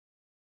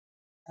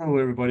Hello,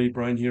 everybody.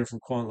 Brian here from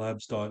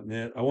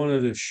quantlabs.net. I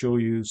wanted to show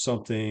you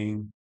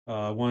something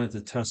I wanted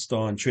to test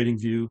on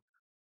TradingView.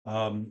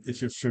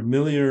 If you're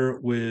familiar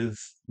with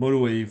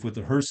MotiveWave with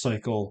the Hurst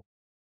cycle,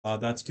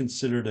 that's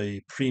considered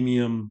a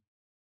premium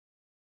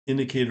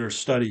indicator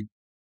study.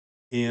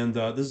 And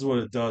this is what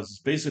it does. It's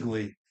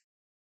basically,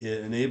 it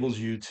enables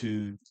you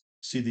to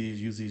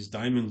use these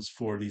diamonds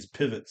for these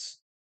pivots.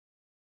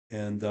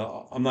 And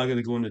I'm not going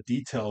to go into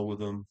detail with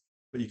them,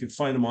 but you can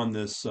find them on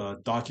this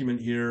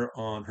document here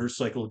on Hurst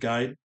cycle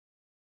guide.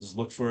 Just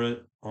look for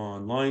it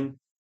online.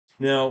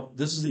 Now,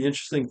 this is the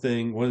interesting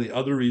thing. One of the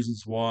other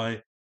reasons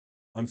why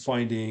I'm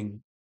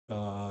finding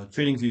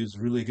TradingView is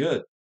really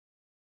good.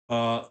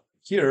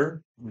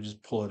 Here, let me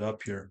just pull it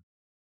up here.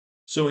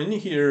 So in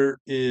here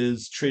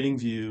is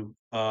TradingView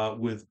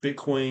with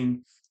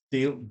Bitcoin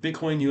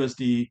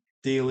USD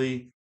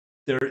daily.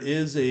 There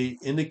is a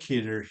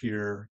indicator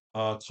here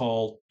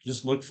called.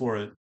 Just look for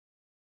it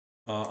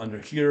under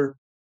here,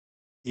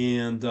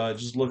 and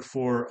just look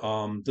for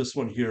this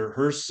one here,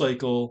 Hurst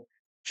cycle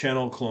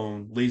channel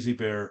clone lazy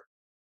bear.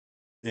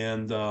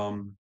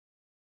 And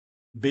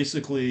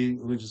basically,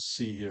 let me just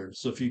see here.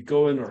 So if you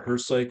go into her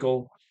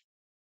cycle,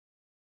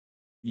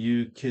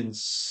 you can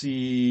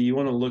see you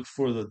want to look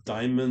for the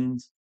diamond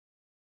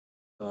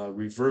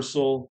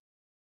reversal.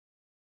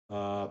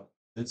 Uh,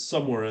 it's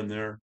somewhere in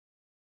there.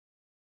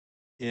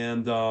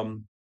 And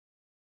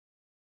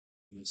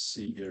let's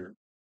see here.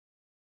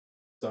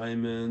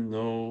 Diamond,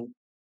 no,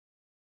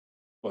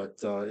 but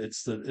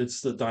it's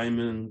the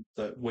diamond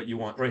that what you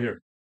want right here.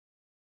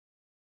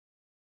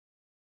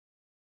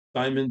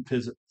 Diamond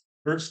pivot,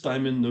 first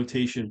diamond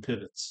notation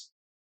pivots.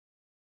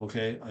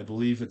 Okay, I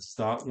believe it's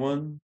that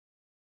one.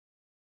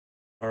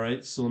 All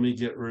right, so let me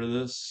get rid of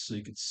this so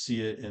you can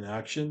see it in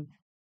action.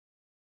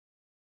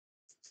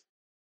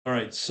 All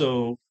right,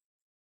 so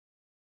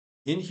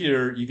in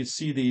here you can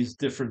see these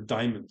different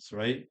diamonds,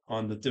 right?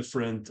 On the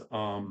different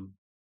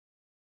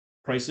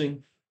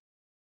pricing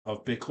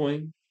of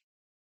Bitcoin.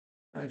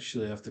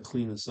 Actually, I have to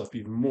clean this up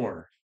even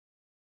more.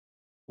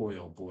 Boy,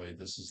 oh boy,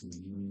 this is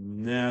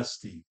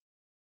nasty.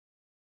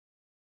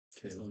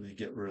 Okay, let me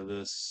get rid of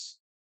this.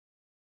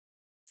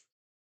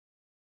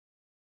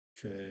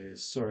 Okay,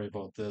 sorry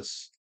about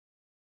this.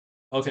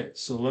 Okay,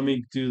 so let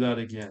me do that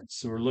again.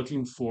 So we're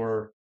looking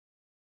for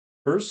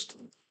first,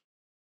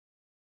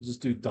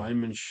 just do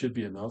diamond should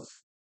be enough.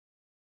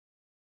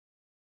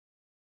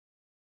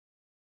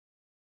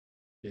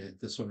 Yeah,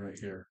 this one right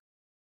here.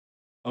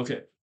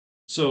 Okay,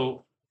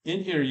 so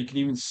in here you can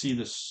even see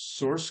the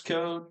source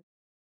code.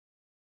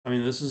 I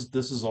mean, this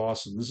is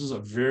awesome. This is a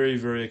very,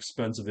 very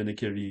expensive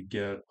indicator you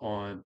get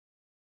on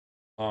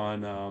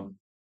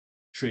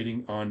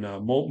trading on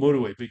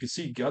MotiveWave. But you can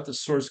see you got the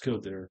source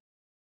code there.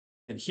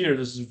 And here,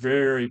 this is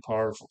very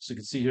powerful. So you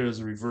can see here there's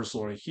a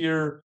reversal right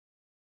here.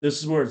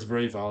 This is where it's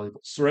very valuable.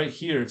 So right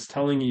here, it's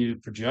telling you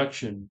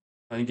projection.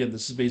 And again,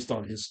 this is based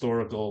on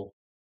historical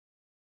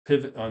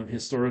pivot on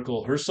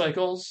historical Hurst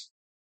cycles.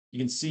 You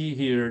can see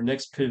here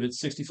next pivot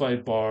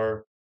 65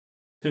 bar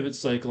pivot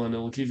cycle, and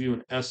it'll give you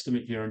an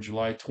estimate here on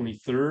July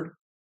 23rd.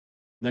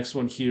 Next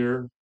one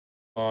here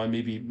on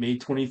maybe May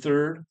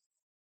 23rd.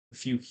 A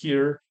few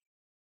here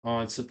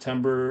on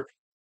September,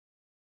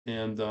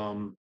 and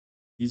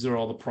these are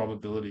all the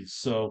probabilities.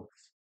 So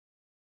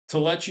to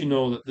let you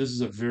know that this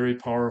is a very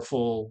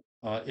powerful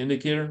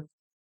indicator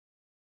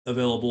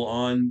available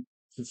on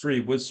for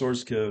free with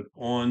source code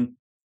on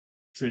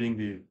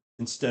TradingView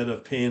instead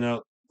of paying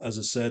out, as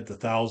I said, the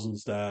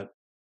thousands that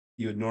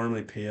you would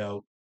normally pay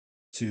out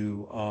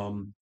to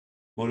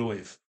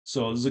MotiveWave.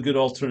 So this is a good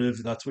alternative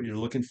if that's what you're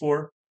looking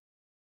for.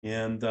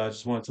 And I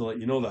just wanted to let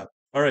you know that.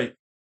 All right.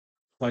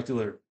 Talk to you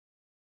later.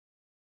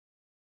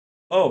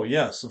 Oh,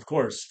 yes, of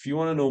course. If you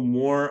want to know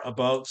more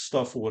about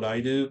stuff, what I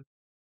do,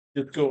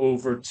 just go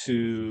over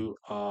to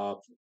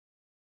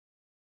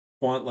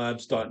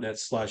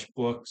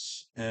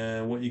quantlabs.net/books.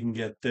 And what you can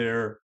get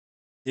there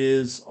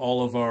is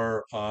all of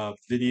our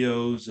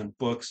videos and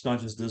books, not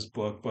just this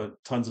book, but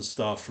tons of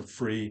stuff for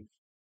free.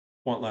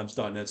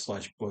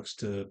 Quantlabs.net/books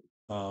to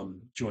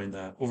join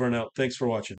that. Over and out. Thanks for watching.